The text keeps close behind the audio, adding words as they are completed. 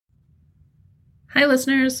Hi,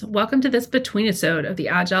 listeners. Welcome to this between-isode of the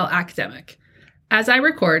Agile Academic. As I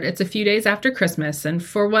record, it's a few days after Christmas, and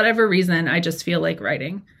for whatever reason, I just feel like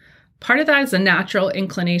writing. Part of that is a natural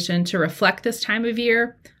inclination to reflect this time of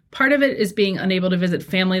year. Part of it is being unable to visit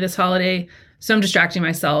family this holiday, so I'm distracting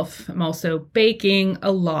myself. I'm also baking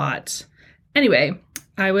a lot. Anyway,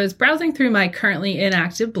 I was browsing through my currently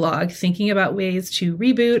inactive blog, thinking about ways to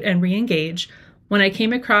reboot and re-engage, when I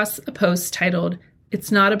came across a post titled,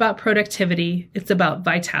 "It's not about productivity, it's about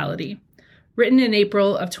vitality," written in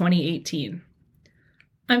April of 2018.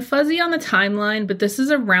 I'm fuzzy on the timeline, but this is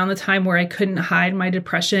around the time where I couldn't hide my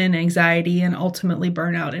depression, anxiety, and ultimately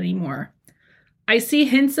burnout anymore. I see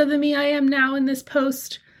hints of the me I am now in this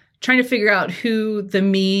post, trying to figure out who the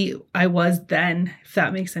me I was then, if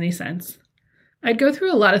that makes any sense. I'd go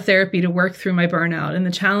through a lot of therapy to work through my burnout and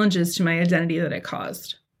the challenges to my identity that it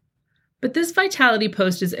caused. But this vitality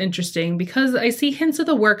post is interesting because I see hints of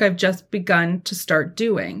the work I've just begun to start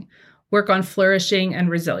doing, work on flourishing and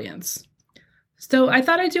resilience. So I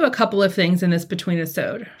thought I'd do a couple of things in this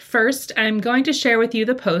between-isode. First, I'm going to share with you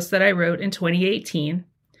the post that I wrote in 2018.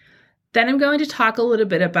 Then I'm going to talk a little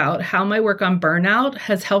bit about how my work on burnout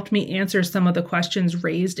has helped me answer some of the questions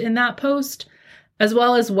raised in that post, as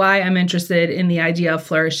well as why I'm interested in the idea of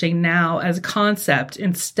flourishing now as a concept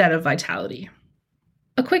instead of vitality.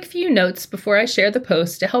 A quick few notes before I share the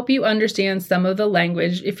post to help you understand some of the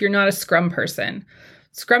language if you're not a Scrum person.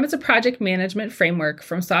 Scrum is a project management framework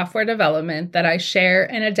from software development that I share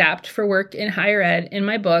and adapt for work in higher ed in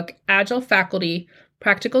my book, Agile Faculty,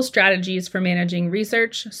 Practical Strategies for Managing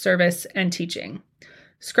Research, Service, and Teaching.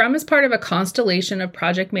 Scrum is part of a constellation of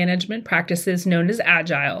project management practices known as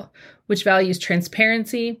Agile, which values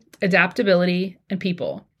transparency, adaptability, and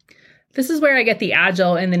people. This is where I get the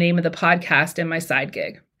Agile in the name of the podcast and my side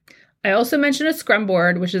gig. I also mentioned a Scrum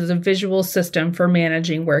board, which is a visual system for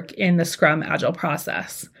managing work in the Scrum Agile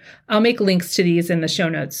process. I'll make links to these in the show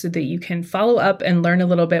notes so that you can follow up and learn a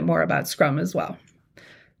little bit more about Scrum as well.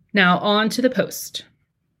 Now on to the post.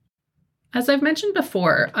 As I've mentioned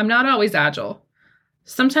before, I'm not always Agile.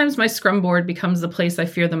 Sometimes my Scrum board becomes the place I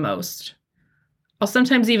fear the most. I'll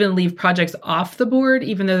sometimes even leave projects off the board,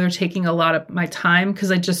 even though they're taking a lot of my time,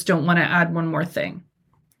 because I just don't want to add one more thing.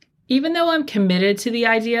 Even though I'm committed to the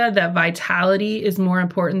idea that vitality is more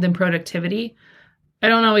important than productivity, I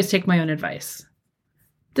don't always take my own advice.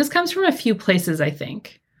 This comes from a few places, I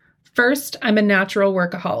think. First, I'm a natural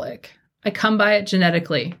workaholic. I come by it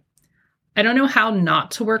genetically. I don't know how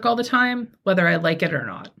not to work all the time, whether I like it or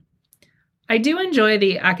not. I do enjoy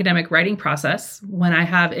the academic writing process when I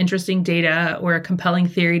have interesting data or a compelling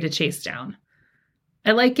theory to chase down.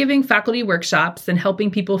 I like giving faculty workshops and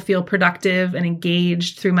helping people feel productive and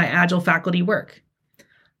engaged through my Agile faculty work.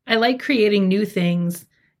 I like creating new things,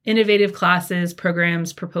 innovative classes,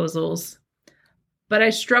 programs, proposals. But I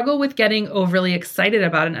struggle with getting overly excited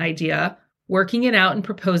about an idea, working it out and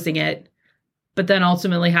proposing it, but then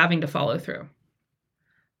ultimately having to follow through.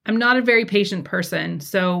 I'm not a very patient person,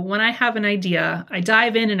 so when I have an idea, I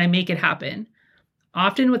dive in and I make it happen,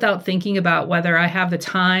 often without thinking about whether I have the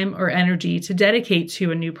time or energy to dedicate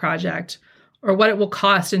to a new project or what it will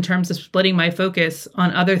cost in terms of splitting my focus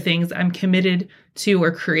on other things I'm committed to or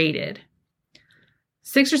created.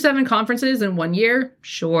 6 or 7 conferences in 1 year?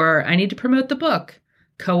 Sure, I need to promote the book.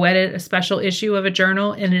 Co-edit a special issue of a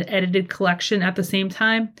journal and an edited collection at the same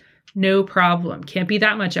time? No problem. Can't be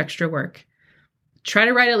that much extra work. Try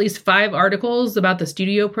to write at least 5 articles about the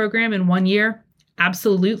studio program in 1 year?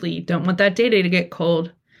 Absolutely. Don't want that data to get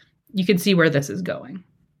cold. You can see where this is going.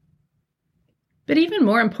 But even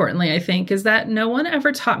more importantly, I think, is that no one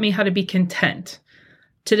ever taught me how to be content,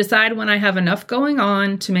 to decide when I have enough going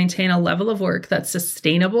on to maintain a level of work that's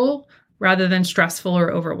sustainable rather than stressful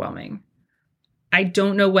or overwhelming. I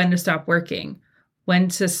don't know when to stop working, when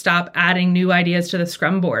to stop adding new ideas to the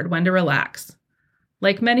Scrum board, when to relax.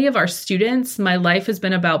 Like many of our students, my life has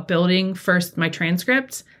been about building first my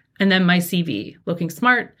transcripts and then my CV, looking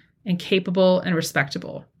smart and capable and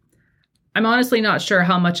respectable. I'm honestly not sure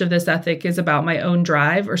how much of this ethic is about my own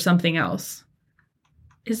drive or something else.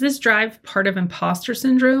 Is this drive part of imposter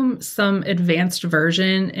syndrome, some advanced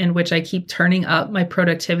version in which I keep turning up my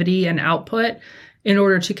productivity and output in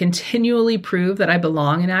order to continually prove that I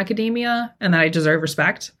belong in academia and that I deserve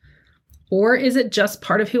respect? Or is it just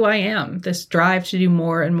part of who I am, this drive to do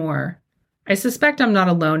more and more? I suspect I'm not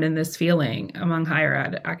alone in this feeling among higher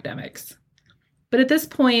ed academics. But at this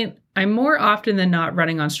point, I'm more often than not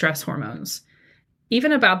running on stress hormones,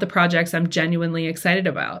 even about the projects I'm genuinely excited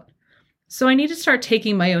about. So I need to start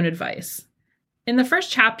taking my own advice. In the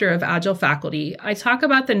first chapter of Agile Faculty, I talk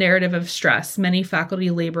about the narrative of stress many faculty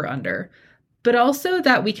labor under, but also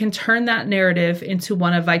that we can turn that narrative into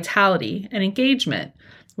one of vitality and engagement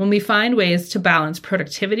when we find ways to balance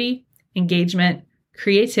productivity, engagement,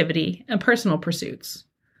 creativity, and personal pursuits.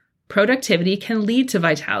 Productivity can lead to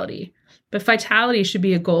vitality, but vitality should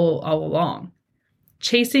be a goal all along.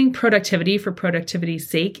 Chasing productivity for productivity's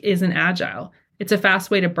sake isn't agile. It's a fast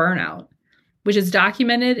way to burnout, which is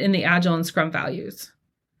documented in the Agile and Scrum values.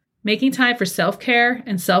 Making time for self-care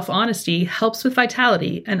and self-honesty helps with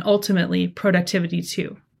vitality and ultimately productivity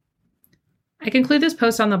too. I conclude this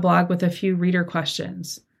post on the blog with a few reader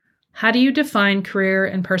questions. How do you define career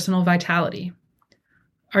and personal vitality?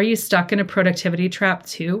 Are you stuck in a productivity trap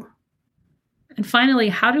too? And finally,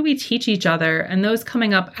 how do we teach each other and those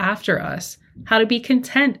coming up after us how to be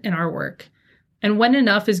content in our work and when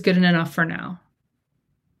enough is good enough for now?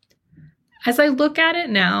 As I look at it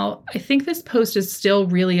now, I think this post is still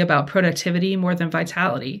really about productivity more than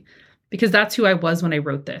vitality, because that's who I was when I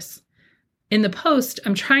wrote this. In the post,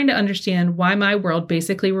 I'm trying to understand why my world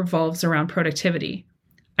basically revolves around productivity.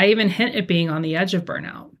 I even hint at being on the edge of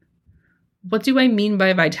burnout. What do I mean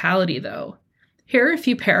by vitality, though? Here are a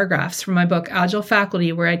few paragraphs from my book, Agile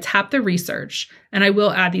Faculty, where I tap the research, and I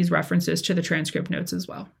will add these references to the transcript notes as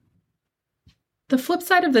well. The flip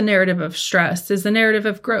side of the narrative of stress is the narrative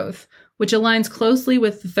of growth, which aligns closely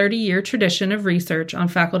with the 30-year tradition of research on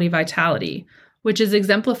faculty vitality, which is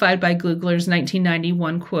exemplified by Glugler's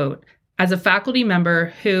 1991 quote, as a faculty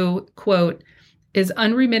member who, quote, is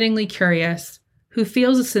unremittingly curious, who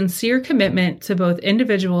feels a sincere commitment to both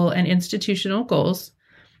individual and institutional goals,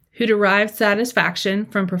 who derives satisfaction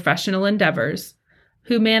from professional endeavors,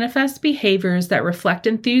 who manifests behaviors that reflect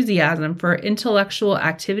enthusiasm for intellectual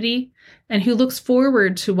activity, and who looks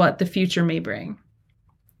forward to what the future may bring.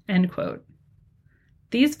 End quote.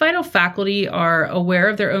 These vital faculty are aware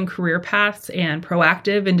of their own career paths and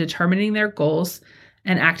proactive in determining their goals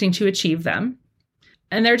and acting to achieve them.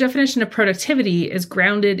 And their definition of productivity is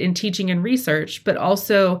grounded in teaching and research, but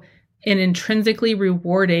also in intrinsically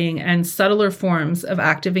rewarding and subtler forms of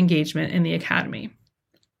active engagement in the academy.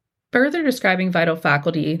 Further describing vital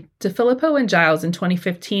faculty, DeFilippo and Giles in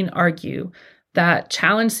 2015 argue that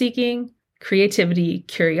challenge-seeking, creativity,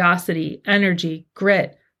 curiosity, energy,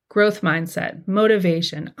 grit, growth mindset,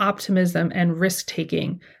 motivation, optimism, and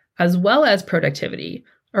risk-taking, as well as productivity,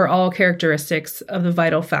 are all characteristics of the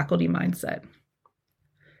vital faculty mindset.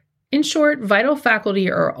 In short, vital faculty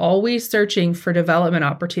are always searching for development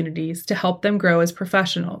opportunities to help them grow as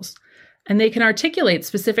professionals, and they can articulate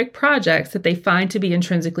specific projects that they find to be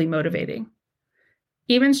intrinsically motivating.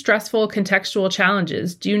 Even stressful contextual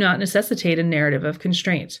challenges do not necessitate a narrative of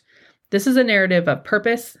constraint. This is a narrative of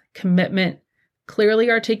purpose, commitment, clearly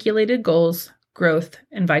articulated goals, growth,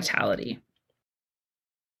 and vitality.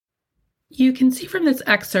 You can see from this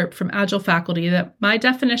excerpt from Agile Faculty that my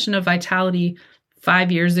definition of vitality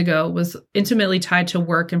 5 years ago was intimately tied to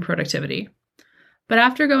work and productivity. But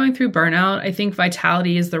after going through burnout, I think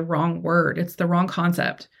vitality is the wrong word. It's the wrong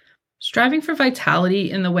concept. Striving for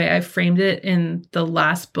vitality in the way I framed it in the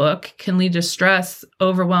last book can lead to stress,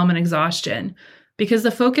 overwhelm, and exhaustion because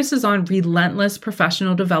the focus is on relentless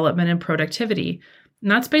professional development and productivity.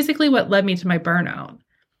 And that's basically what led me to my burnout.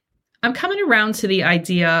 I'm coming around to the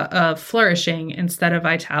idea of flourishing instead of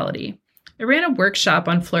vitality. I ran a workshop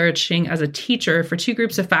on flourishing as a teacher for 2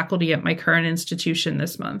 groups of faculty at my current institution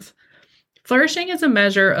this month. Flourishing is a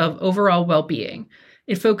measure of overall well-being.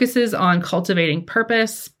 It focuses on cultivating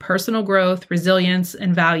purpose, personal growth, resilience,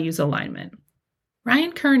 and values alignment.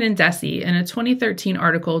 Ryan Kern and Deci, in a 2013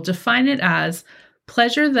 article, define it as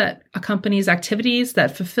pleasure that accompanies activities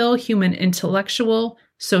that fulfill human intellectual,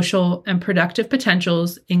 social, and productive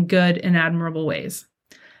potentials in good and admirable ways.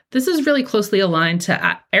 This is really closely aligned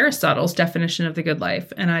to Aristotle's definition of the good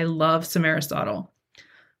life, and I love some Aristotle.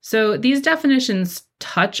 So these definitions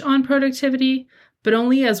touch on productivity, but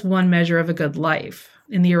only as one measure of a good life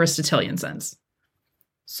in the Aristotelian sense.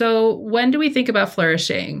 So when do we think about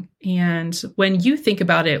flourishing? And when you think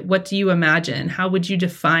about it, what do you imagine? How would you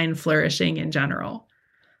define flourishing in general?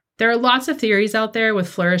 There are lots of theories out there with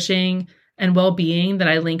flourishing and well-being that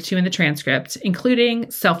I link to in the transcript, including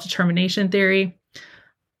self-determination theory,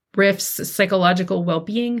 Riff's psychological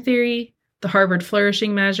well-being theory, the Harvard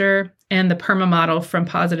flourishing measure, and the PERMA model from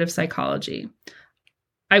positive psychology.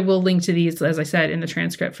 I will link to these, as I said, in the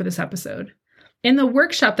transcript for this episode. In the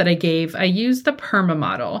workshop that I gave, I used the PERMA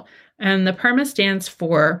model, and the PERMA stands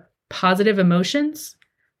for positive emotions,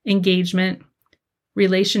 engagement,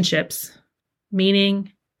 relationships,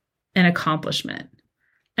 meaning, and accomplishment.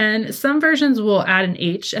 And some versions will add an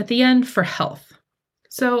H at the end for health.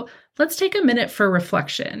 So let's take a minute for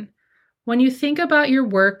reflection. When you think about your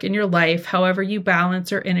work and your life, however you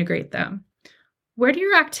balance or integrate them, Where do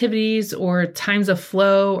your activities or times of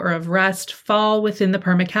flow or of rest fall within the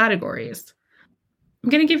PERMA categories?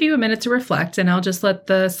 I'm going to give you a minute to reflect, and I'll just let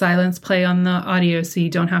the silence play on the audio so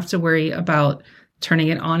you don't have to worry about turning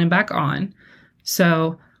it on and back on.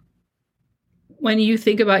 So when you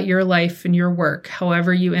think about your life and your work,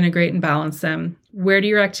 however you integrate and balance them, where do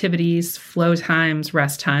your activities, flow times,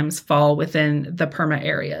 rest times fall within the PERMA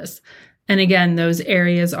areas? And again, those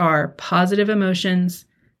areas are positive emotions,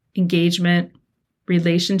 engagement,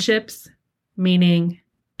 relationships, meaning,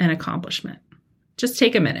 and accomplishment. Just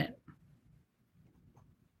take a minute.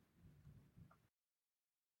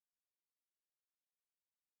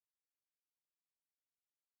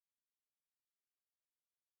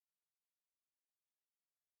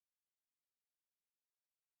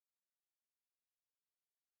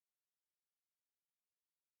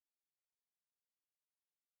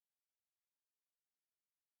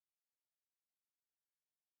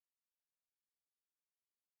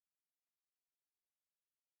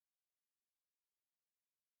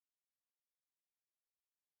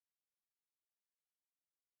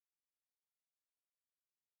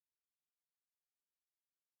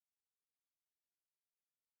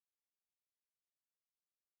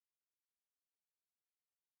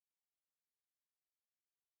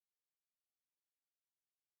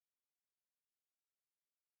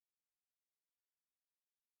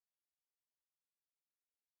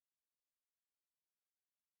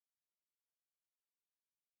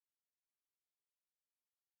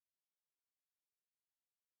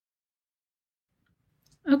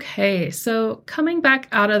 Okay, so coming back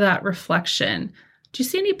out of that reflection, do you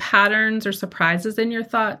see any patterns or surprises in your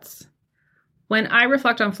thoughts? When I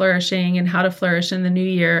reflect on flourishing and how to flourish in the new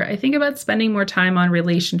year, I think about spending more time on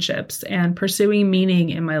relationships and pursuing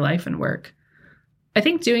meaning in my life and work. I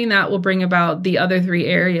think doing that will bring about the other three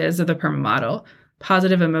areas of the PERMA model: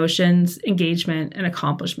 positive emotions, engagement, and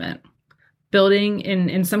accomplishment. Building,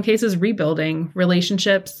 in some cases, rebuilding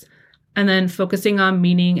relationships, and then focusing on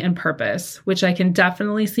meaning and purpose, which I can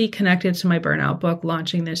definitely see connected to my burnout book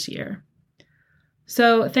launching this year.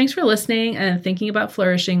 So thanks for listening and thinking about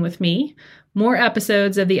flourishing with me. More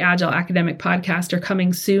episodes of the Agile Academic Podcast are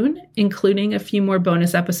coming soon, including a few more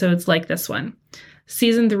bonus episodes like this one.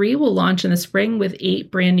 Season 3 will launch in the spring with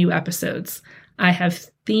 8 brand new episodes. I have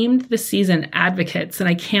themed the season Advocates, and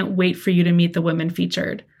I can't wait for you to meet the women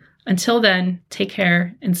featured. Until then, take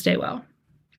care and stay well.